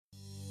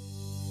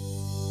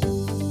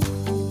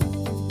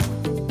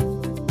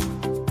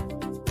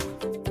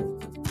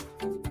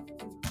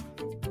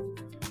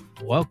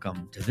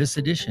Welcome to this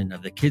edition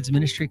of the Kids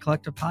Ministry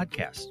Collective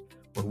podcast,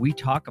 where we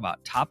talk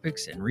about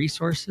topics and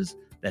resources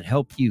that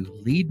help you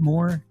lead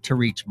more to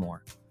reach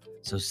more.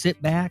 So sit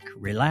back,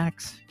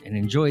 relax, and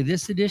enjoy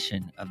this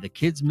edition of the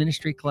Kids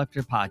Ministry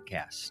Collective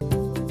podcast.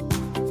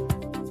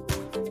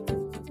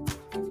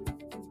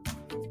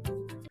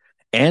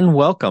 And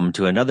welcome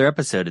to another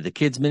episode of the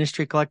Kids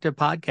Ministry Collective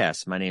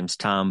podcast. My name's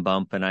Tom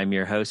Bump, and I'm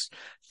your host.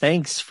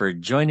 Thanks for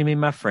joining me,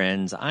 my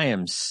friends. I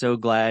am so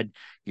glad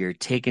you're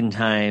taking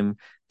time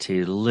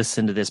to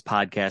listen to this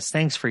podcast.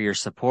 Thanks for your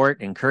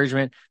support,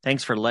 encouragement.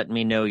 Thanks for letting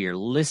me know you're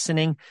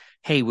listening.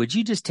 Hey, would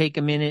you just take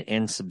a minute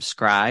and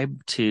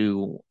subscribe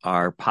to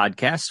our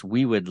podcast?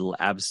 We would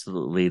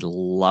absolutely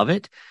love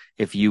it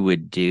if you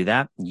would do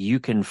that. You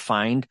can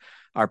find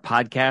our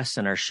podcast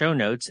and our show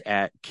notes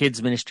at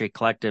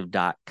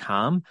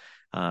kidsministrycollective.com.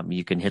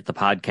 You can hit the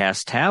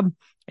podcast tab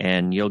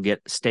and you'll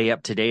stay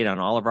up to date on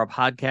all of our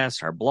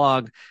podcasts, our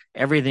blog,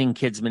 everything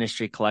Kids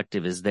Ministry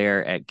Collective is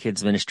there at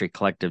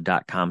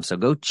kidsministrycollective.com. So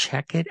go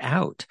check it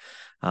out.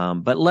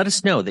 But let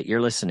us know that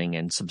you're listening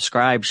and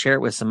subscribe, share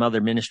it with some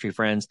other ministry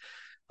friends,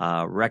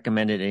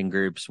 recommend it in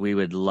groups. We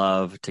would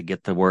love to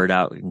get the word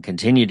out and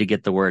continue to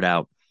get the word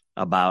out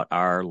about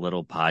our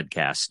little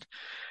podcast.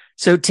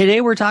 So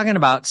today we're talking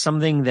about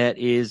something that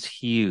is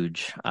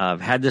huge.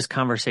 I've had this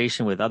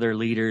conversation with other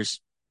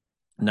leaders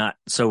not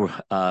so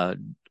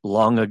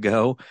long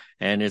ago,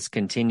 and it's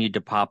continued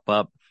to pop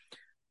up.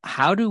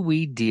 How do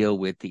we deal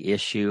with the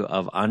issue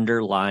of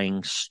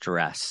underlying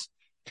stress?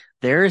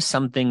 There is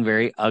something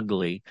very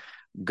ugly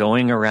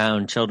going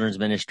around children's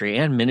ministry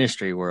and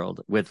ministry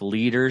world with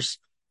leaders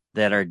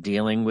that are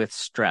dealing with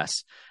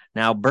stress.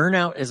 Now,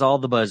 burnout is all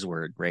the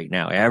buzzword right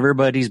now.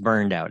 Everybody's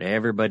burned out.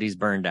 Everybody's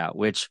burned out,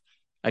 which,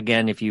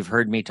 again, if you've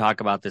heard me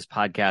talk about this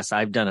podcast,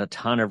 I've done a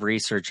ton of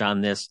research on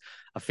this.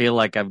 I feel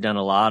like I've done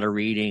a lot of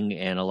reading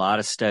and a lot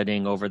of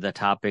studying over the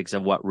topics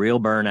of what real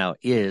burnout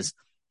is.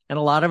 And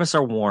a lot of us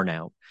are worn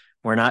out.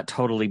 We're not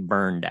totally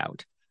burned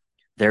out.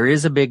 There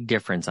is a big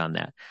difference on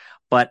that.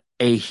 But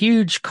a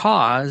huge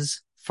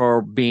cause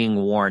for being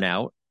worn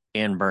out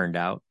and burned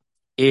out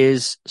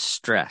is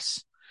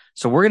stress.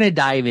 So we're going to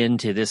dive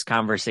into this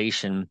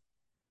conversation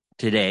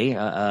today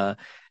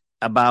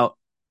about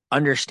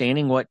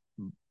understanding what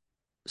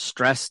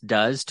stress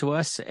does to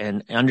us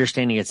and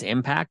understanding its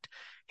impact,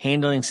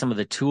 handling some of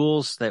the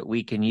tools that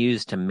we can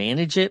use to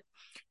manage it,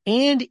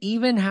 and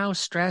even how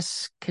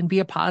stress can be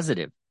a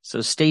positive.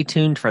 So stay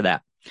tuned for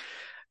that.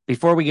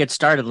 Before we get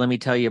started, let me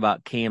tell you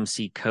about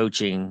KMC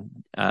Coaching.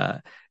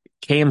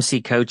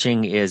 KMC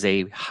Coaching is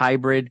a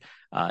hybrid.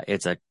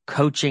 It's a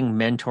coaching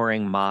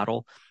mentoring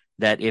model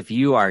that if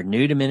you are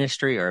new to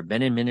ministry or have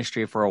been in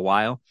ministry for a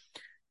while,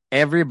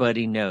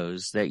 everybody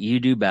knows that you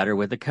do better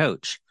with a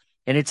coach.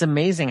 And it's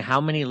amazing how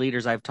many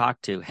leaders I've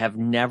talked to have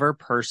never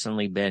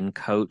personally been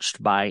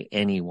coached by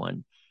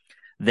anyone.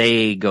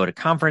 They go to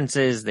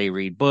conferences, they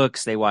read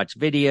books, they watch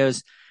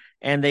videos,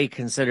 and they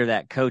consider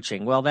that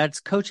coaching. Well, that's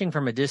coaching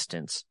from a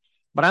distance.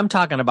 But I'm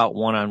talking about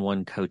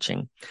one-on-one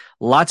coaching.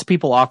 Lots of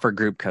people offer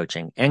group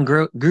coaching, and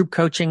group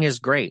coaching is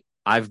great.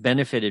 I've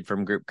benefited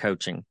from group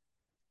coaching.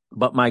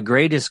 But my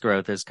greatest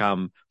growth has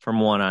come from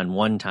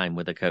one-on-one time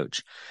with a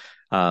coach.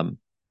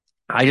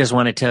 I just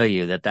want to tell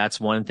you that that's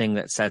one thing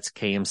that sets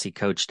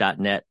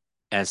kmccoach.net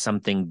as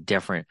something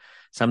different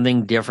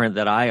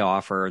that I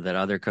offer that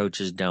other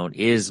coaches don't,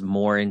 is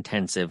more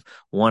intensive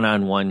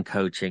one-on-one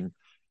coaching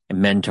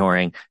and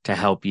mentoring to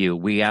help you.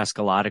 We ask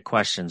a lot of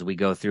questions. We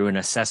go through an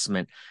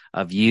assessment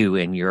of you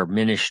and your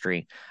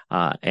ministry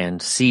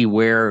and see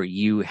where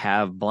you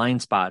have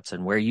blind spots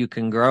and where you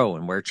can grow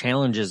and where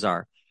challenges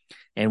are.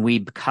 And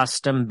we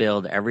custom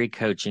build every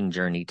coaching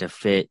journey to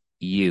fit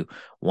you.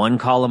 1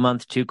 call a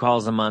month, 2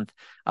 calls a month,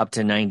 up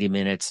to 90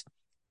 minutes.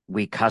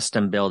 We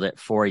custom build it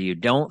for you.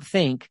 Don't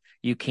think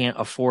you can't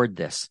afford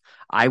this.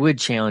 I would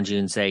challenge you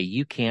and say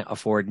you can't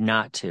afford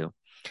not to.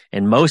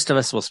 And most of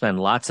us will spend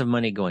lots of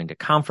money going to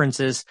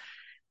conferences,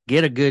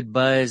 get a good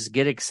buzz,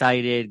 get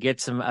excited,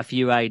 get a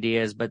few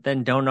ideas, but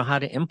then don't know how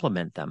to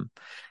implement them.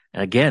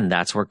 And again,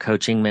 that's where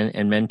coaching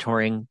and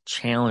mentoring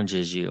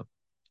challenges you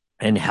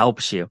and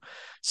helps you.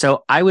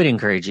 So I would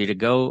encourage you to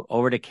go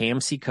over to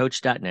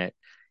kmccoach.net,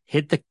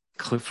 hit the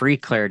free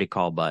clarity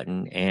call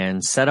button,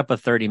 and set up a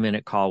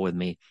 30-minute call with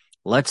me.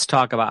 Let's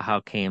talk about how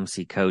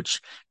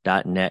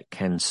kmccoach.net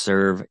can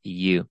serve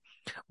you.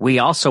 We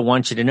also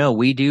want you to know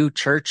we do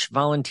church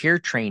volunteer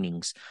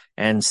trainings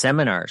and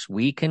seminars.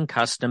 We can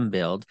custom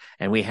build,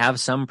 and we have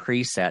some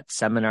preset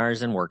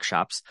seminars and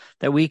workshops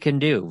that we can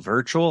do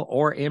virtual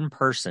or in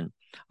person.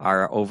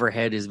 Our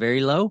overhead is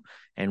very low,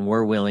 and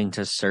we're willing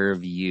to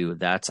serve you.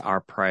 That's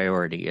our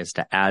priority, is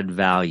to add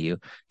value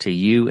to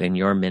you and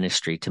your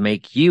ministry, to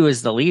make you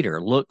as the leader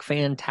look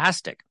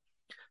fantastic.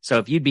 So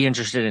if you'd be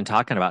interested in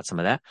talking about some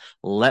of that,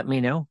 let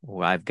me know.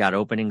 I've got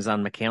openings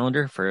on my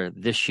calendar for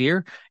this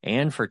year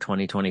and for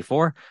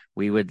 2024.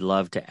 We would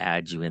love to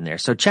add you in there.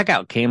 So check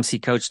out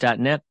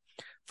kmccoach.net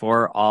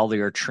for all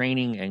your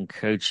training and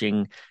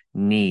coaching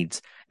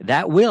needs.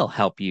 That will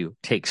help you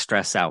take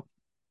stress out.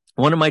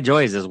 One of my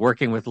joys is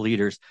working with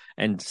leaders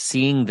and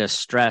seeing the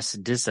stress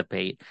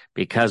dissipate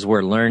because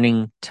we're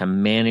learning to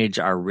manage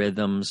our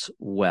rhythms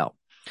well.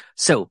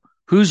 So,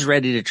 who's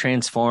ready to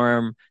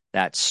transform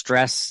that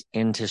stress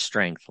into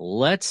strength?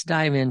 Let's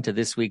dive into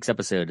this week's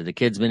episode of the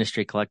Kids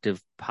Ministry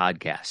Collective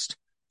podcast.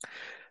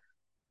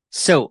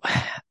 So,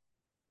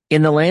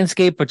 in the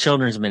landscape of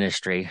children's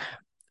ministry,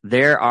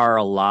 there are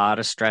a lot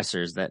of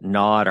stressors that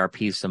gnaw at our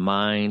peace of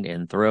mind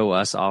and throw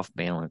us off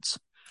balance.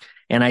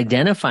 And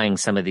identifying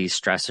some of these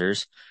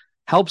stressors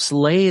helps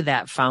lay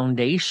that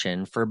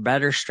foundation for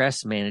better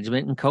stress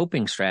management and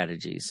coping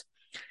strategies.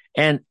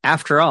 And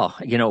after all,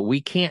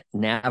 we can't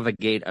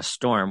navigate a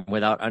storm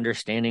without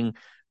understanding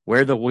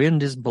where the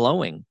wind is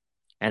blowing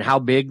and how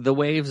big the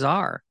waves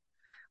are.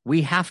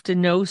 We have to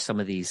know some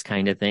of these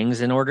kind of things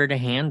in order to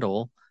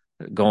handle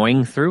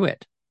going through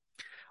it.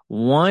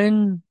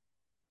 One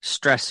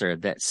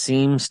stressor that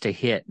seems to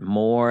hit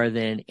more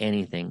than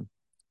anything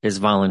is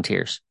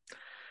volunteers.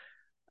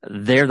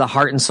 They're the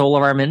heart and soul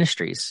of our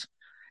ministries.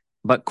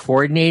 But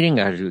coordinating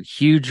a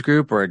huge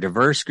group or a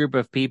diverse group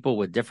of people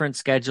with different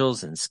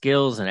schedules and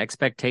skills and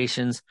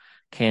expectations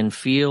can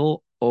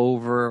feel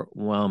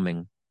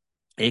overwhelming.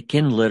 It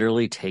can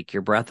literally take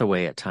your breath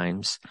away at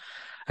times.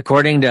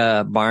 According to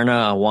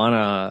Barna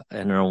Awana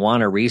and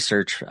Awana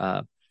research,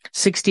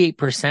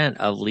 68%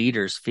 of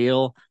leaders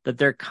feel that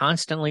they're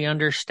constantly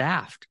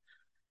understaffed.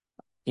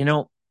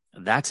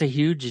 That's a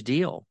huge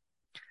deal.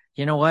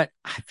 You know what?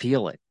 I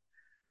feel it.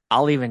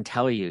 I'll even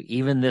tell you,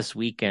 even this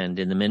weekend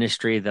in the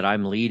ministry that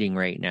I'm leading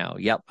right now,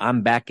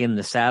 I'm back in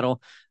the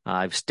saddle.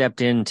 I've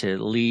stepped in to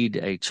lead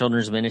a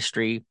children's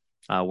ministry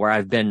where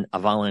I've been a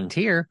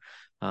volunteer.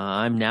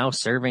 I'm now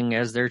serving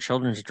as their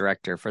children's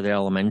director for the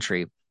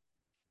elementary.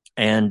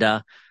 And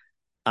I'm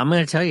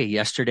going to tell you,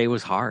 yesterday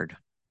was hard.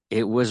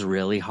 It was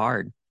really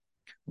hard.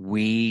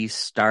 We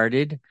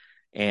started,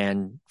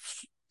 and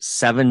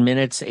 7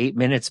 minutes, 8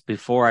 minutes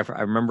before,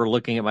 I remember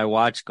looking at my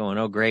watch going,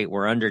 oh, great,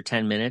 we're under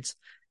 10 minutes.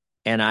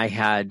 And I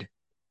had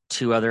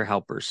 2 other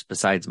helpers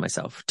besides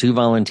myself, 2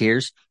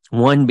 volunteers,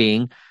 one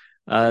being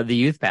the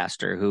youth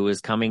pastor who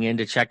was coming in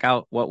to check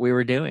out what we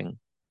were doing.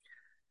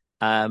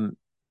 Then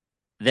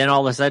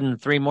all of a sudden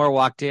 3 more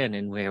walked in,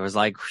 and it was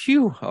like,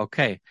 phew,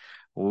 okay,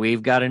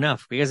 we've got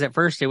enough. Because at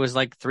first it was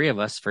like 3 of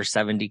us for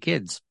 70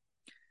 kids.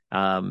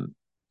 And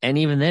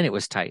even then it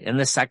was tight. And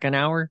the second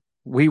hour,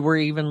 we were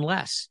even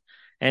less.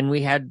 And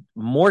we had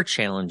more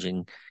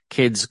challenging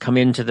kids come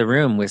into the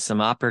room with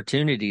some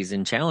opportunities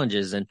and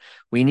challenges, and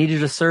we needed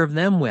to serve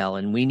them well,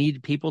 and we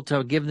need people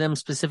to give them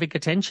specific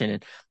attention.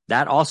 And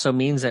that also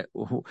means that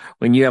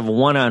when you have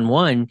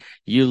one-on-one,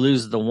 you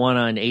lose the one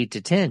on 8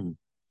 to 10.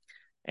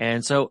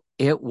 And so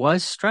it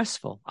was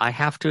stressful. I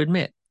have to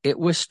admit, it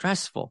was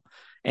stressful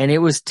and it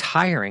was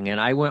tiring. And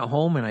I went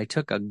home and I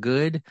took a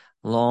good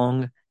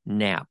long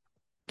nap.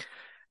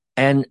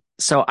 And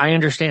so I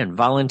understand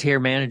volunteer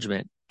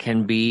management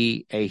can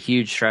be a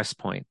huge stress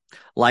point.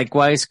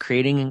 Likewise,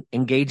 creating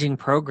engaging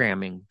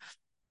programming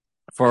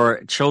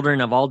for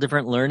children of all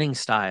different learning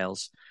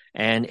styles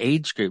and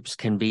age groups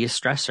can be a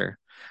stressor.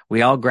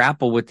 We all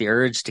grapple with the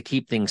urge to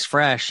keep things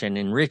fresh and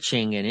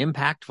enriching and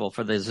impactful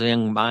for those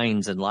young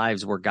minds and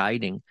lives we're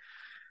guiding.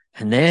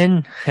 And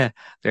then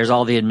there's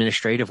all the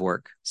administrative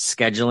work,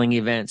 scheduling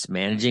events,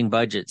 managing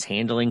budgets,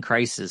 handling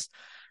crisis,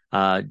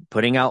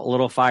 putting out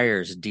little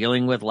fires,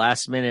 dealing with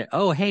last minute,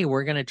 oh, hey,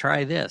 we're going to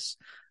try this.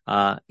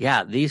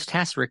 These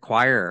tasks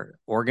require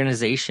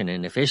organization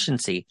and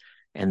efficiency,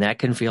 and that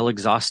can feel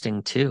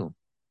exhausting too.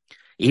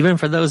 Even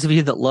for those of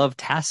you that love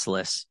task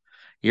lists,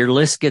 your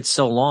list gets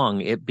so long,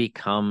 it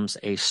becomes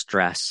a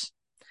stress.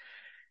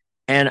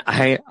 And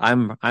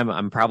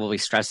I'm probably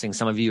stressing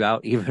some of you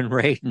out even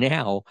right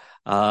now,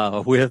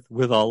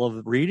 with all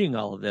of reading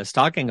all of this,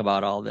 talking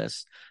about all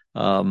this.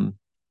 But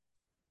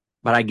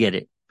I get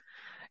it.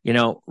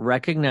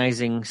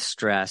 Recognizing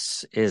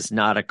stress is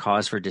not a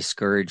cause for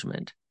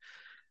discouragement,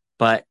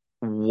 but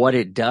what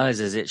it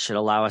does is it should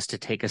allow us to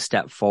take a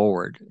step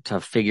forward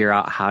to figure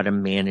out how to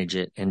manage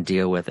it and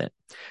deal with it.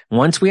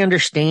 Once we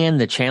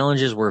understand the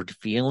challenges we're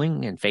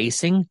feeling and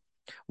facing,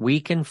 we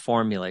can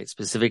formulate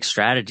specific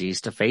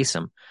strategies to face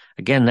them.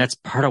 Again, that's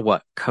part of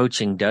what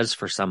coaching does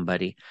for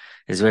somebody,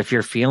 is if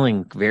you're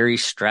feeling very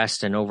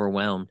stressed and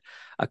overwhelmed,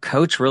 a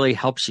coach really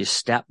helps you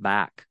step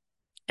back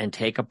and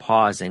take a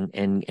pause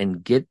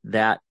and get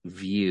that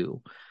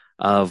view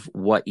of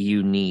what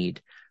you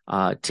need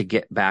to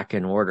get back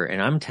in order.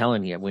 And I'm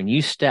telling you, when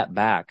you step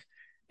back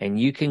and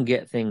you can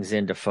get things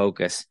into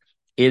focus,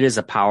 it is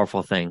a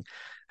powerful thing.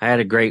 I had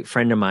a great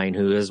friend of mine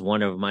who is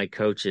one of my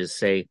coaches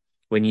say,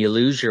 when you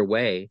lose your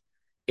way,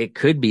 it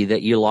could be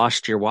that you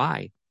lost your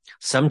why.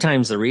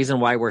 Sometimes the reason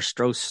why we're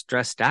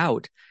stressed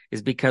out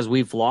is because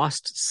we've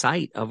lost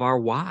sight of our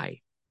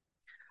why.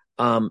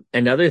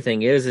 Another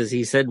thing is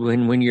he said,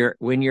 when you're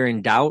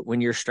in doubt,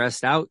 when you're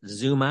stressed out,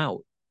 zoom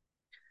out.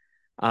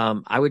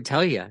 I would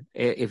tell you,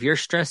 if you're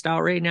stressed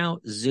out right now,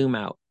 zoom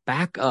out,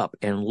 back up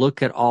and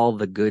look at all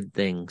the good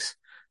things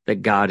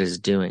that God is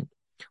doing.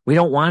 We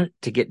don't want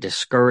to get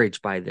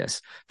discouraged by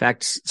this. In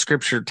fact,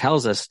 scripture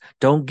tells us,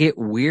 don't get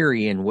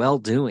weary in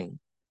well-doing,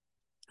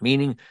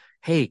 meaning,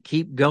 hey,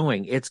 keep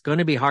going. It's going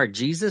to be hard.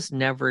 Jesus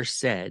never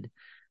said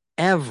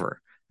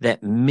ever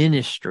that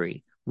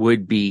ministry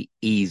would be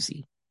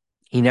easy.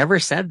 He never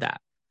said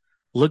that.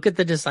 Look at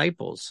the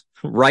disciples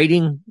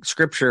writing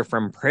scripture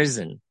from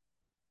prison.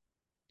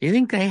 Do you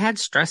think they had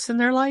stress in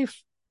their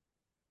life?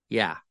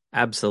 Yeah,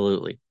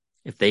 absolutely.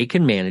 If they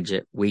can manage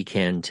it, we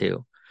can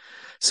too.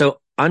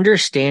 So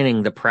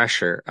understanding the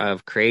pressure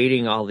of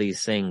creating all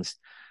these things,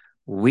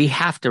 we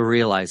have to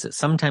realize that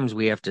sometimes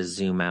we have to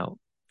zoom out.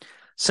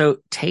 So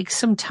take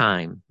some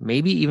time,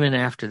 maybe even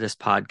after this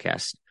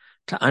podcast,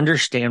 to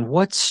understand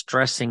what's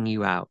stressing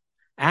you out.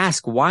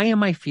 Ask, why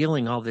am I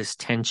feeling all this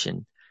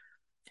tension?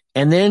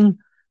 And then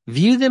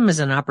view them as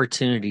an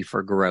opportunity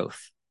for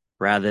growth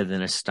rather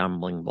than a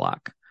stumbling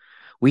block.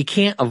 We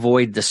can't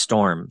avoid the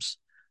storms,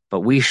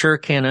 but we sure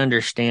can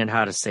understand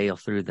how to sail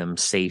through them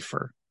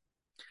safer.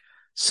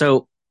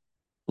 So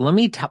let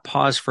me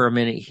pause for a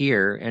minute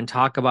here and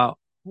talk about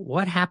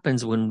what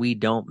happens when we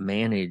don't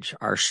manage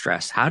our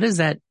stress. How does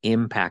that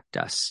impact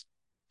us?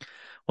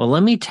 Well,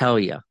 let me tell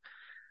you,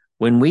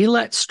 when we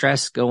let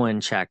stress go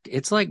unchecked,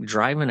 it's like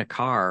driving a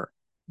car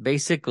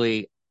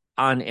basically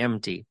on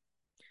empty.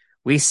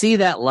 We see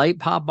that light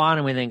pop on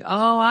and we think,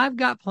 oh, I've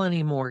got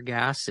plenty more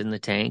gas in the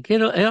tank.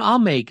 I'll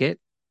make it.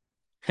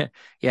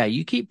 Yeah,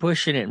 you keep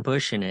pushing it and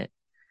pushing it.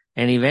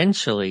 And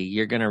eventually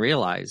you're going to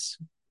realize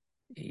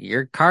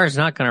your car's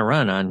not going to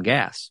run on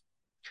gas.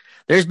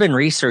 There's been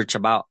research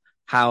about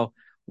how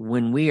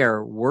when we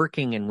are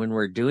working and when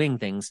we're doing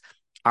things,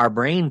 our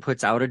brain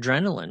puts out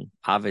adrenaline,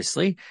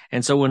 obviously.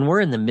 And so when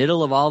we're in the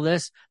middle of all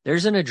this,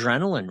 there's an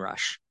adrenaline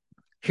rush.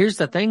 Here's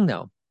the thing,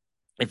 though.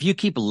 If you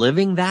keep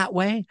living that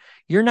way,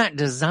 you're not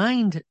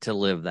designed to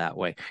live that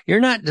way.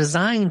 You're not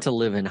designed to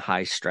live in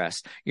high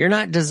stress. You're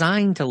not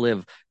designed to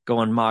live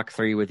going Mach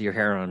 3 with your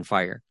hair on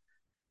fire.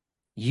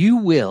 You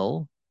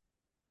will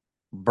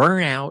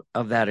burn out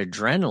of that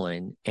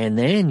adrenaline, and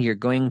then you're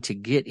going to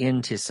get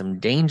into some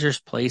dangerous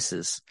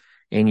places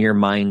in your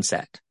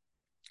mindset.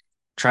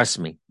 Trust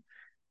me,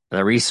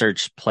 the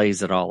research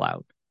plays it all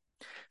out.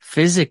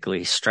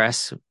 Physically,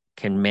 stress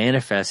can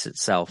manifest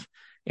itself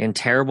in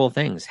terrible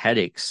things: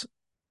 headaches,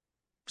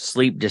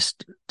 sleep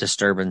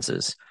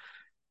disturbances,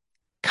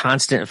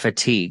 constant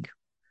fatigue.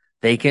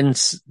 They can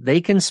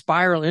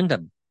spiral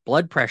into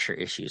blood pressure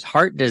issues,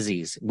 heart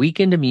disease,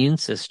 weakened immune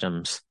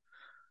systems.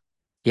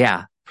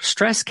 Yeah,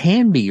 stress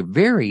can be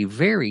very,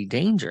 very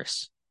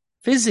dangerous.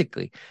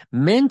 Physically,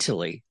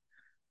 mentally,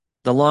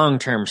 the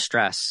long-term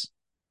stress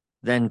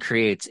then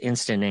creates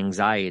instant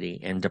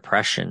anxiety and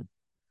depression.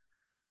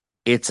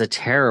 It's a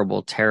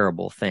terrible,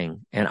 terrible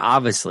thing. And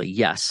obviously,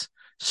 yes,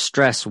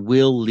 stress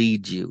will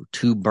lead you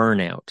to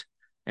burnout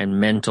and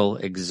mental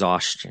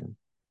exhaustion.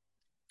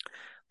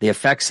 The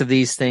effects of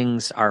these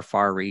things are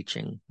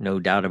far-reaching, no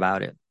doubt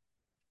about it.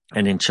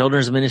 And in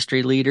children's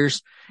ministry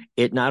leaders,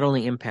 it not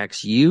only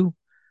impacts you,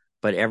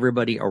 but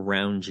everybody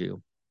around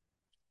you.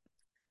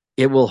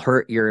 It will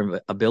hurt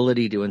your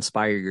ability to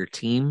inspire your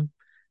team,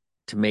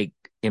 to make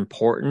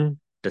important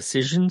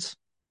decisions,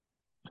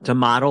 to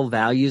model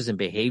values and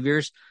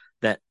behaviors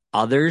that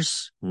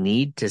others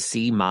need to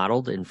see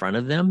modeled in front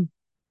of them,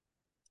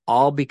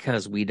 all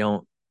because we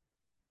don't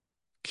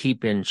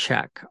keep in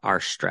check our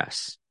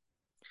stress.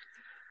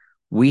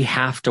 We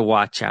have to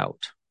watch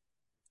out.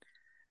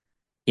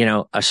 You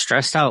know, a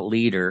stressed out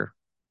leader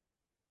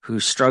who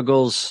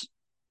struggles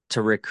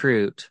to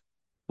recruit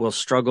will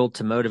struggle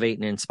to motivate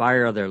and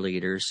inspire other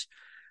leaders,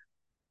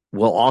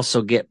 will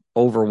also get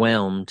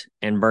overwhelmed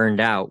and burned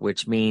out,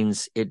 which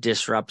means it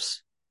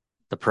disrupts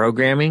the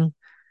programming,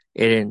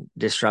 it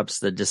disrupts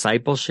the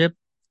discipleship,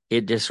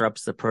 it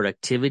disrupts the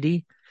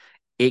productivity.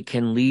 It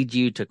can lead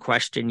you to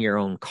question your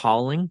own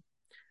calling.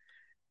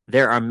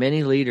 There are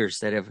many leaders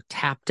that have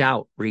tapped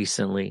out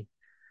recently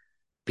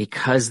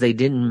because they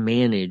didn't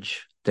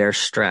manage their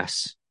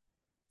stress.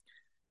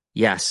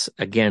 Yes,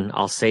 again,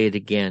 I'll say it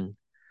again.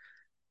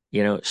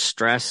 You know,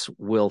 stress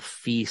will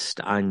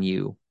feast on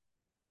you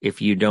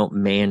if you don't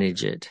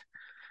manage it.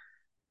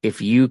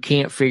 If you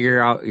can't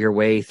figure out your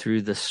way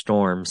through the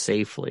storm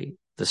safely,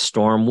 the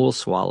storm will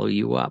swallow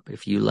you up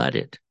if you let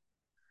it.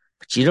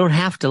 But you don't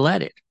have to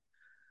let it.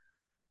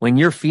 When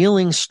you're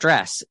feeling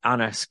stress on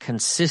a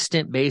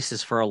consistent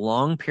basis for a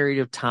long period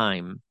of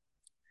time,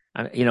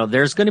 you know,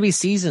 there's going to be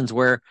seasons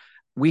where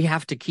we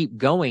have to keep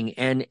going,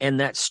 and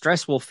that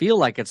stress will feel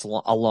like it's a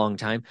long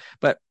time,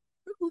 but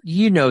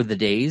you know the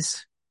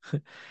days.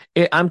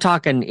 I'm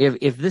talking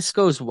if this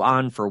goes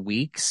on for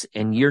weeks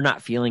and you're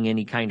not feeling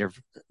any kind of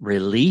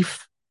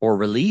relief or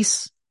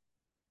release,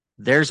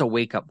 there's a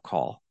wake-up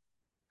call.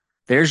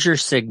 There's your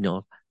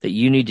signal that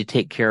you need to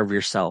take care of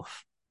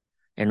yourself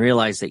and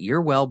realize that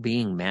your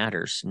well-being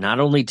matters, not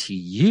only to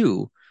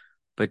you,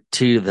 but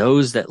to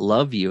those that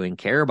love you and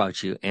care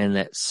about you and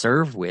that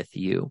serve with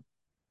you.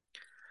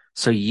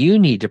 So you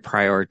need to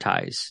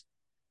prioritize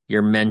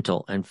your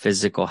mental and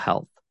physical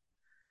health.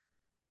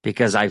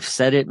 Because I've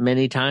said it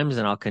many times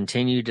and I'll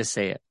continue to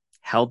say it.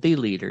 Healthy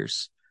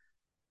leaders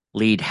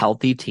lead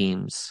healthy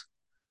teams,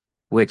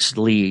 which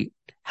lead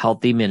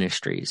healthy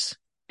ministries,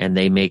 and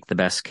they make the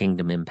best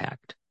kingdom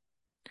impact.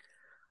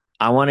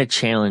 I want to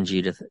challenge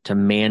you to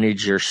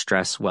manage your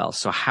stress well.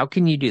 So how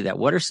can you do that?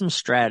 What are some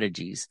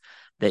strategies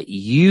that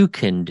you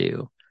can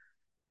do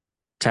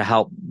to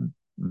help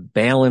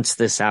balance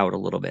this out a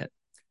little bit,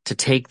 to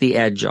take the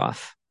edge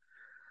off?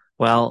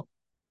 Well,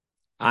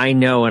 I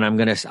know, and I'm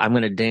going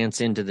to dance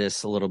into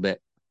this a little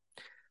bit,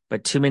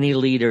 but too many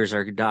leaders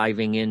are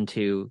diving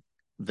into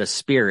the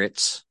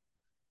spirits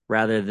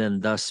rather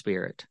than the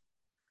spirit.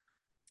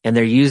 And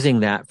they're using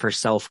that for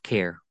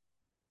self-care,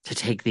 to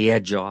take the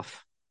edge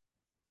off.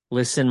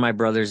 Listen, my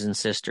brothers and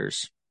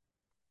sisters,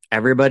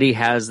 everybody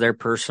has their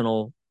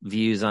personal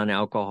views on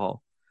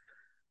alcohol,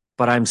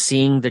 but I'm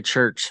seeing the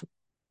church,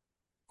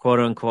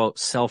 quote unquote,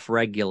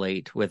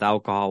 self-regulate with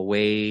alcohol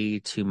way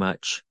too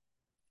much.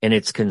 And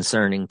it's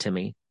concerning to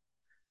me.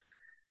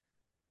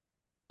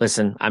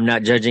 Listen, I'm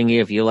not judging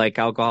you. If you like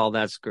alcohol,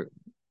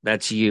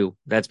 that's you.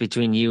 That's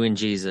between you and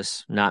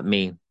Jesus, not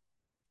me.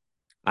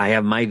 I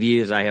have my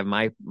views. I have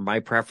my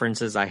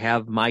preferences. I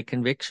have my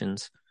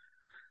convictions.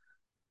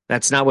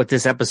 That's not what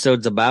this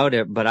episode's about,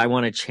 but I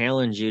want to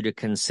challenge you to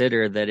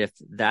consider that if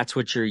that's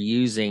what you're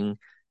using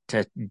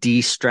to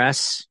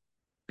de-stress,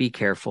 be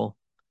careful,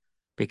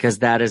 because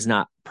that is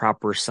not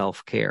proper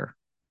self-care.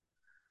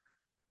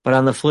 But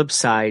on the flip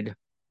side,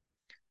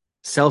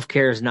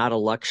 self-care is not a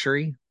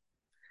luxury.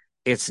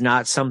 It's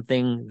not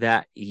something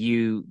that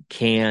you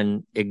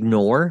can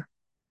ignore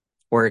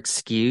or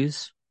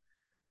excuse.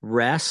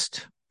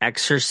 Rest,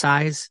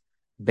 exercise,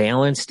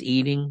 balanced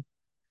eating,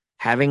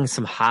 having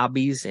some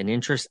hobbies and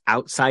interests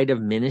outside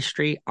of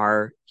ministry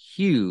are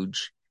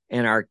huge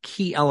and are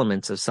key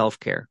elements of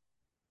self-care.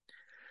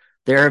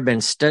 There have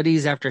been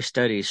studies after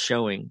studies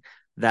showing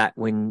that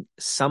when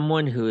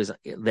someone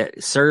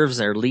that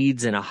serves or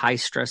leads in a high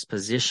stress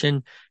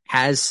position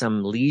has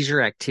some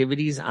leisure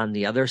activities on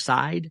the other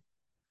side,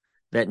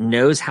 that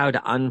knows how to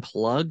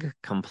unplug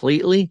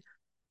completely,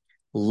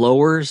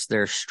 lowers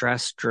their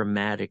stress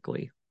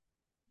dramatically.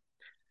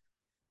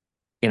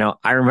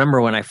 I remember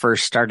when I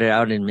first started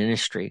out in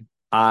ministry,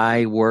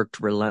 I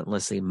worked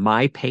relentlessly.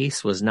 My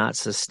pace was not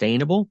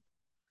sustainable.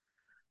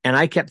 And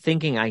I kept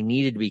thinking I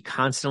needed to be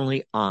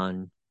constantly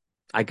on.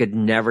 I could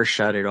never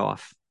shut it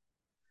off.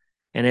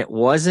 And it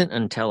wasn't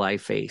until I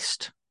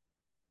faced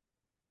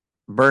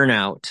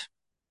burnout,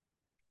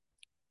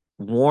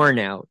 worn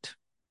out,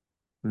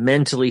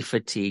 mentally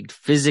fatigued,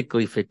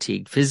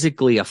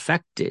 physically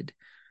affected,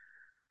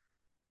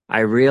 I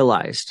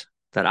realized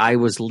that I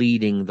was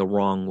leading the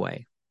wrong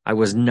way. I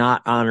was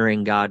not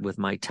honoring God with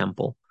my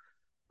temple.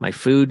 My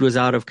food was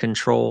out of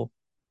control.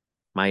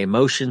 My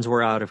emotions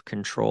were out of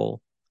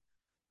control.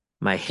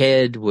 My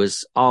head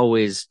was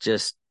always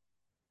just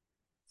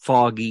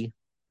foggy.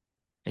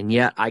 And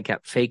yet I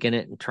kept faking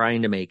it and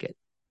trying to make it.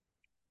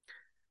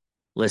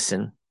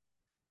 Listen,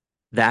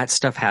 that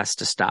stuff has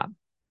to stop.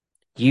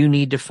 You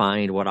need to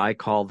find what I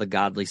call the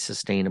godly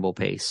sustainable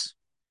pace.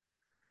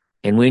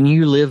 And when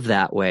you live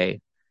that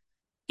way,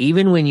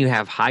 even when you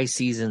have high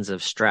seasons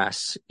of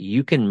stress,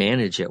 you can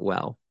manage it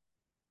well.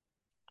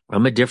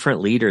 I'm a different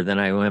leader than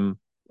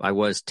I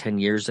was 10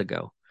 years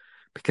ago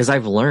because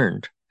I've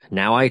learned.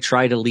 Now I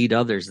try to lead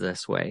others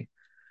this way.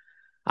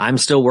 I'm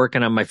still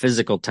working on my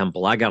physical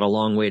temple. I got a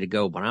long way to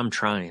go, but I'm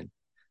trying.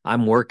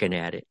 I'm working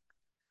at it.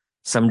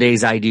 Some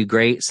days I do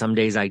great. Some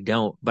days I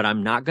don't, but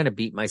I'm not going to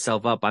beat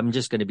myself up. I'm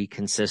just going to be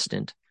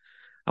consistent.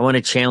 I want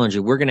to challenge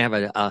you. We're going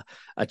to have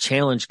a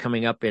challenge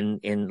coming up in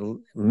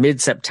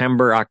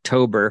mid-September,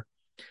 October,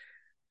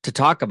 to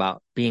talk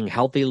about being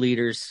healthy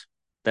leaders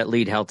that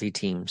lead healthy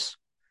teams.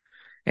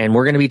 And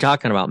we're going to be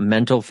talking about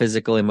mental,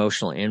 physical,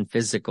 emotional, and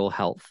physical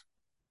health.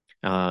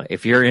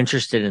 If you're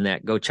interested in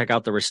that, go check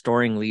out the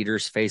Restoring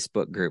Leaders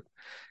Facebook group,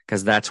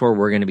 because that's where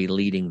we're going to be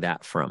leading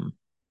that from.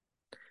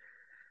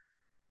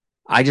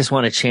 I just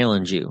want to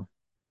challenge you.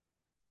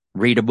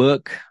 Read a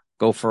book,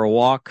 go for a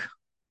walk,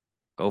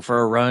 go for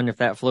a run if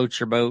that floats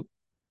your boat.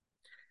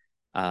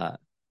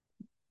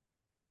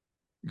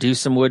 Do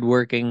some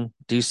woodworking,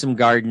 do some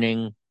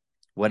gardening,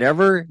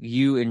 whatever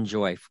you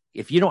enjoy.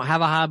 If you don't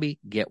have a hobby,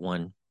 get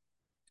one.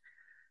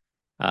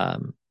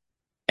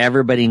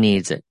 Everybody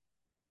needs it.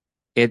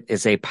 It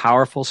is a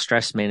powerful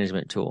stress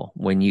management tool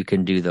when you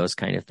can do those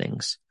kind of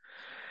things.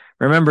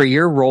 Remember,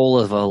 your role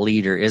as a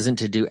leader isn't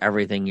to do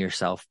everything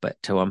yourself, but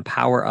to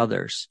empower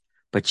others.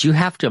 But you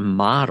have to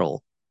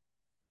model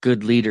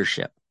good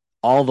leadership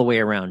all the way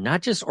around,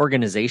 not just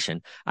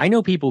organization. I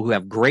know people who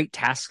have great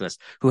task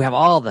lists, who have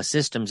all the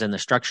systems and the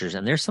structures,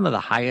 and they're some of the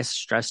highest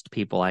stressed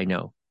people I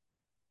know.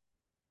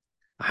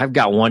 I've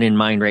got one in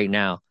mind right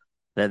now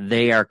that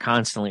they are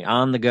constantly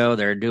on the go.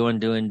 They're doing.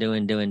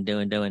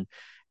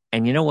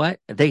 And you know what?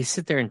 They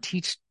sit there and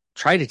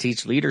try to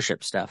teach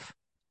leadership stuff.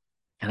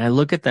 And I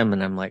look at them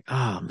and I'm like,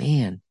 oh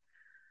man,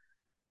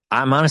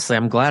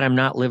 I'm glad I'm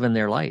not living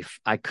their life.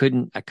 I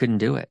couldn't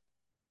do it.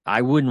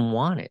 I wouldn't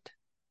want it.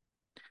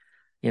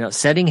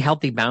 Setting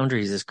healthy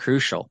boundaries is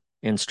crucial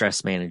in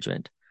stress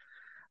management.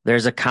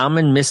 There's a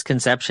common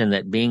misconception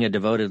that being a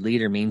devoted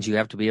leader means you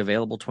have to be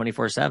available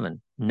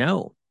 24/7.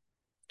 No.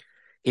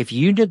 If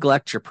you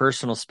neglect your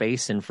personal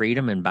space and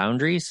freedom and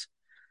boundaries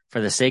for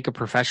the sake of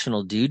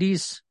professional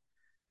duties,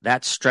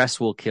 that stress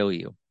will kill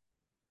you.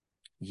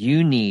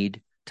 You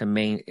need to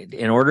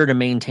in order to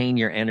maintain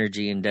your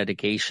energy and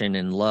dedication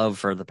and love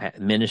for the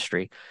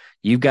ministry,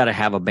 you've got to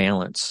have a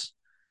balance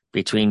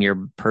between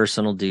your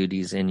personal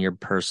duties and your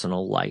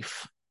personal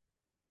life.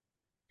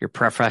 Your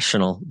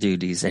professional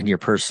duties and your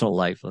personal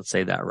life. Let's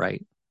say that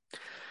right.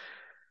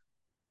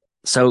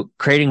 So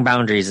creating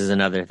boundaries is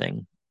another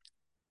thing.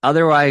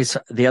 Otherwise,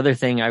 the other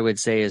thing I would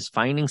say is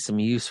finding some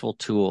useful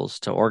tools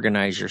to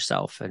organize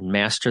yourself and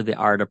master the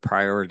art of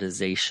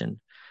prioritization,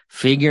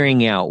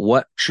 figuring out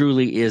what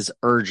truly is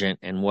urgent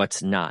and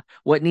what's not,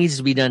 what needs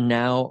to be done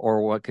now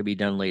or what could be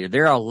done later.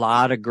 There are a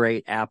lot of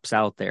great apps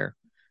out there.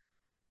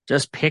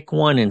 Just pick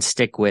one and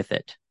stick with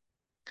it.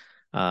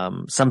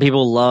 Some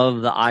people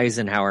love the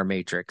Eisenhower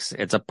matrix.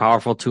 It's a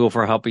powerful tool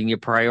for helping you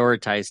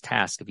prioritize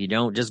tasks. If you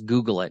don't, just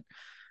Google it.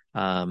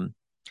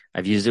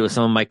 I've used it with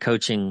some of my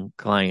coaching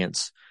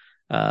clients.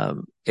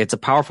 It's a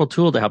powerful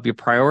tool to help you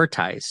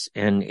prioritize,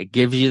 and it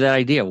gives you that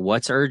idea of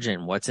what's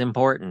urgent, what's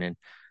important, and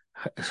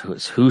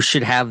who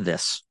should have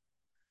this.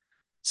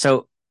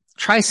 So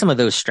try some of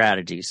those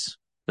strategies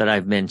that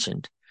I've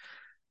mentioned.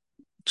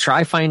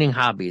 Try finding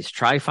hobbies,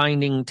 try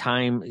finding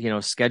time,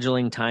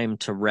 scheduling time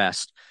to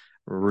rest.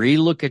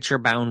 Relook at your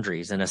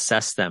boundaries and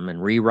assess them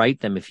and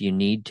rewrite them if you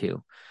need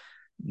to.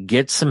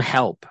 Get some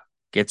help,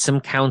 get some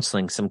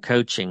counseling, some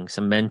coaching,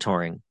 some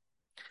mentoring.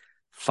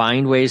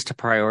 Find ways to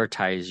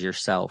prioritize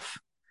yourself,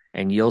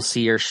 and you'll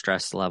see your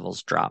stress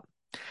levels drop.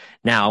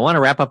 Now, I want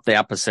to wrap up the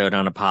episode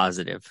on a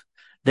positive.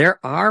 There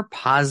are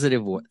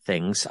positive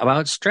things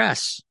about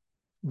stress.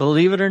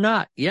 Believe it or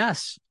not,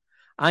 yes.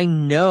 I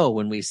know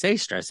when we say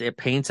stress, it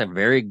paints a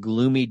very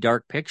gloomy,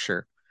 dark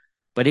picture,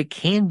 but it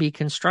can be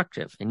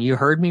constructive. And you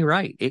heard me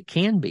right. It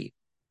can be.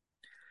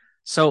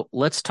 So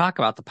let's talk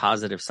about the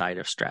positive side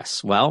of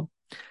stress. Well,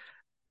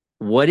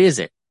 what is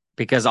it?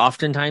 Because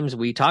oftentimes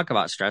we talk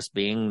about stress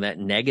being that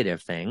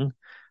negative thing,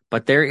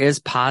 but there is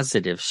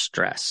positive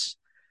stress.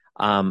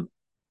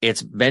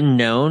 It's been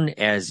known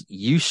as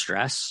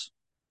eustress,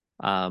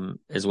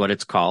 is what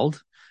it's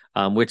called,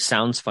 which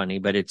sounds funny,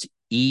 but it's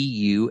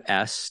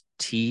eustress,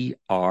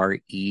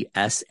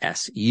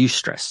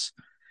 eustress.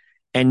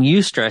 And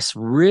eustress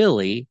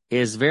really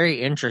is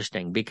very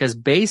interesting because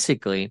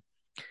basically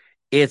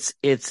it's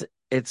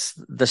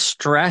the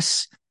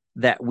stress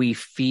that we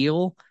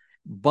feel,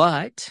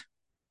 but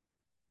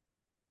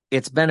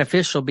it's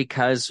beneficial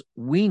because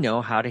we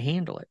know how to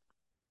handle it.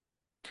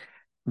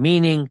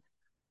 Meaning,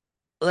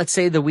 let's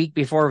say the week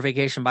before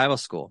Vacation Bible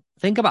School,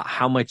 think about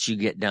how much you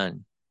get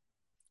done.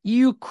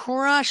 You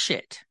crush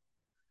it.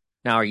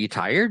 Now, are you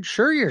tired?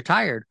 Sure, you're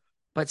tired.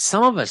 But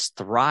some of us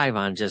thrive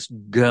on just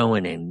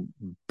going and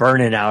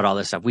burning out all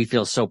this stuff. We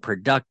feel so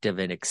productive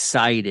and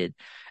excited.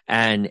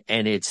 And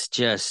it's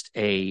just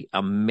a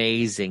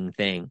amazing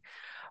thing.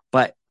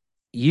 But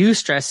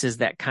eustress is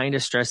that kind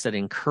of stress that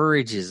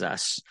encourages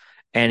us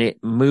and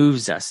it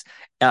moves us.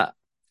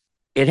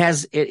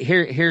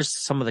 Here's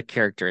some of the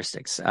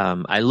characteristics.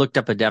 I looked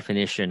up a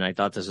definition. I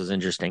thought this was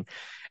interesting.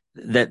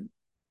 That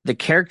the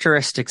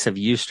characteristics of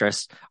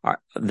eustress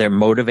they're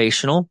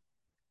motivational.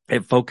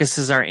 It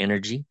focuses our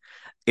energy.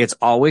 It's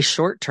always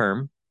short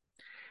term.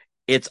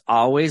 It's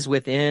always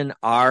within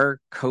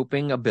our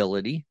coping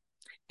ability.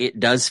 It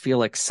does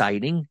feel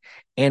exciting,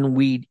 and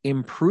we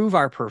improve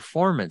our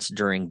performance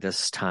during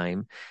this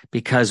time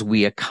because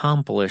we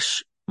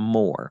accomplish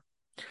more.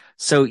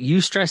 So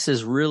eustress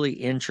is really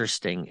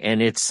interesting,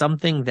 and it's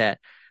something that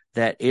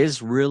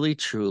is really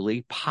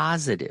truly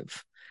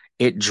positive.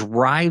 It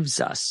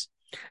drives us.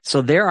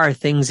 So there are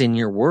things in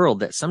your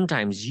world that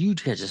sometimes you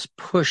just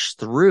push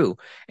through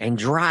and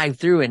drive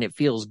through, and it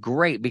feels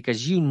great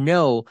because you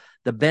know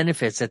the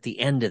benefits at the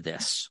end of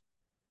this.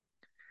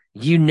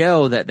 You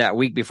know that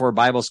week before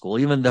Bible school,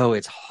 even though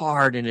it's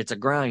hard and it's a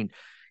grind,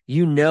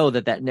 you know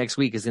that next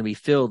week is going to be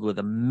filled with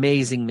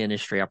amazing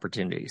ministry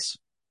opportunities.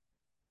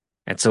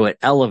 And so it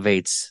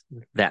elevates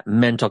that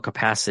mental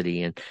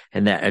capacity and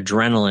that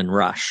adrenaline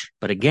rush.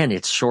 But again,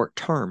 it's short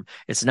term.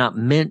 It's not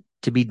meant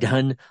to be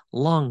done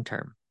long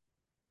term.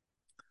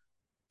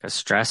 Because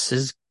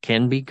stress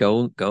can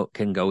go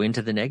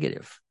into the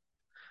negative.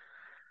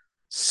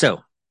 So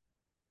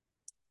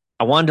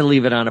I wanted to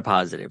leave it on a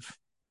positive.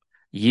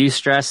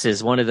 Eustress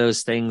is one of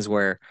those things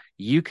where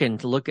you can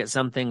look at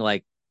something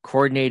like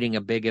coordinating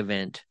a big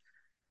event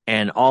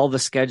and all the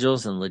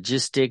schedules and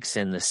logistics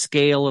and the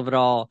scale of it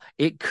all.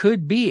 It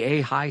could be a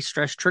high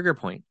stress trigger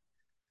point,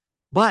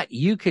 but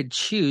you could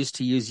choose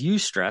to use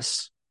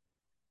eustress,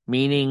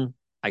 meaning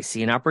I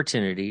see an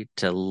opportunity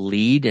to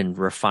lead and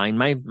refine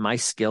my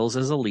skills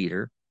as a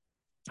leader,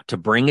 to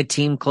bring a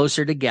team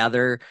closer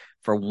together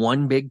for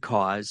one big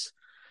cause,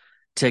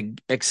 to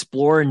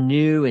explore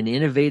new and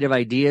innovative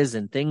ideas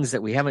and things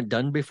that we haven't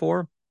done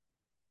before.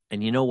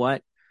 And you know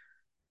what?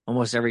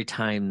 Almost every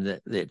time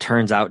that it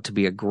turns out to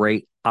be a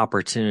great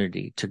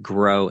opportunity to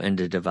grow and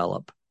to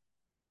develop.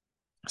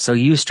 So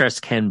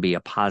eustress can be a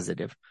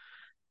positive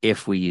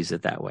if we use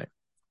it that way.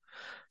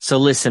 So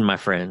listen, my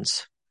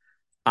friends,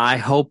 I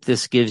hope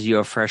this gives you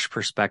a fresh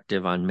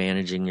perspective on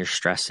managing your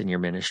stress in your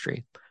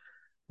ministry.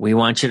 We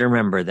want you to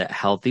remember that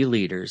healthy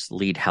leaders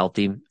lead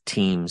healthy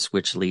teams,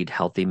 which lead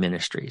healthy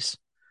ministries.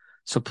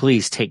 So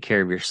please take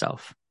care of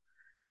yourself.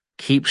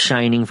 Keep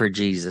shining for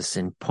Jesus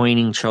and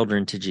pointing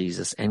children to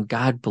Jesus. And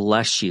God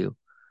bless you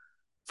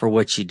for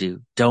what you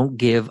do. Don't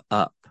give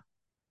up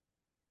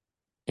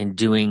in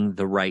doing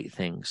the right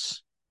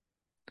things.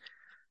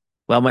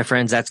 Well, my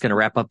friends, that's going to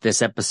wrap up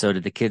this episode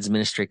of the Kids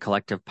Ministry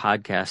Collective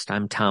podcast.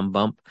 I'm Tom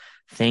Bump.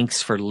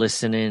 Thanks for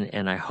listening,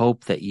 and I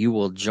hope that you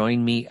will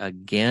join me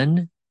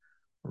again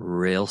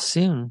real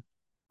soon.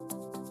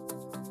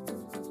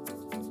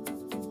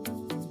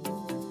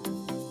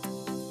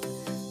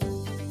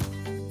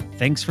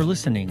 Thanks for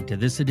listening to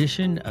this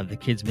edition of the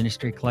Kids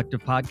Ministry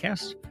Collective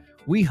podcast.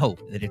 We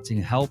hope that it's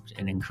helped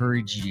and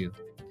encouraged you.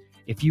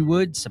 If you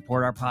would,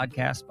 support our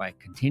podcast by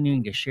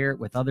continuing to share it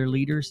with other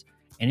leaders.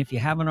 And if you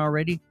haven't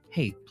already,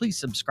 hey, please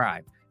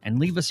subscribe and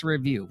leave us a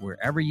review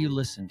wherever you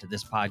listen to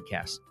this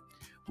podcast.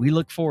 We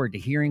look forward to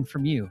hearing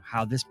from you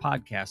how this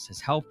podcast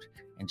has helped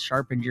and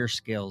sharpened your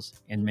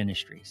skills in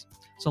ministries.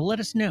 So let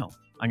us know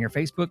on your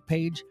Facebook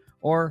page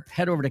or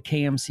head over to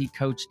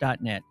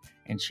kmccoach.net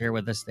and share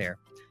with us there.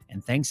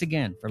 And thanks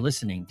again for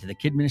listening to the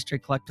Kid Ministry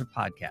Collective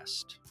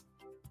podcast.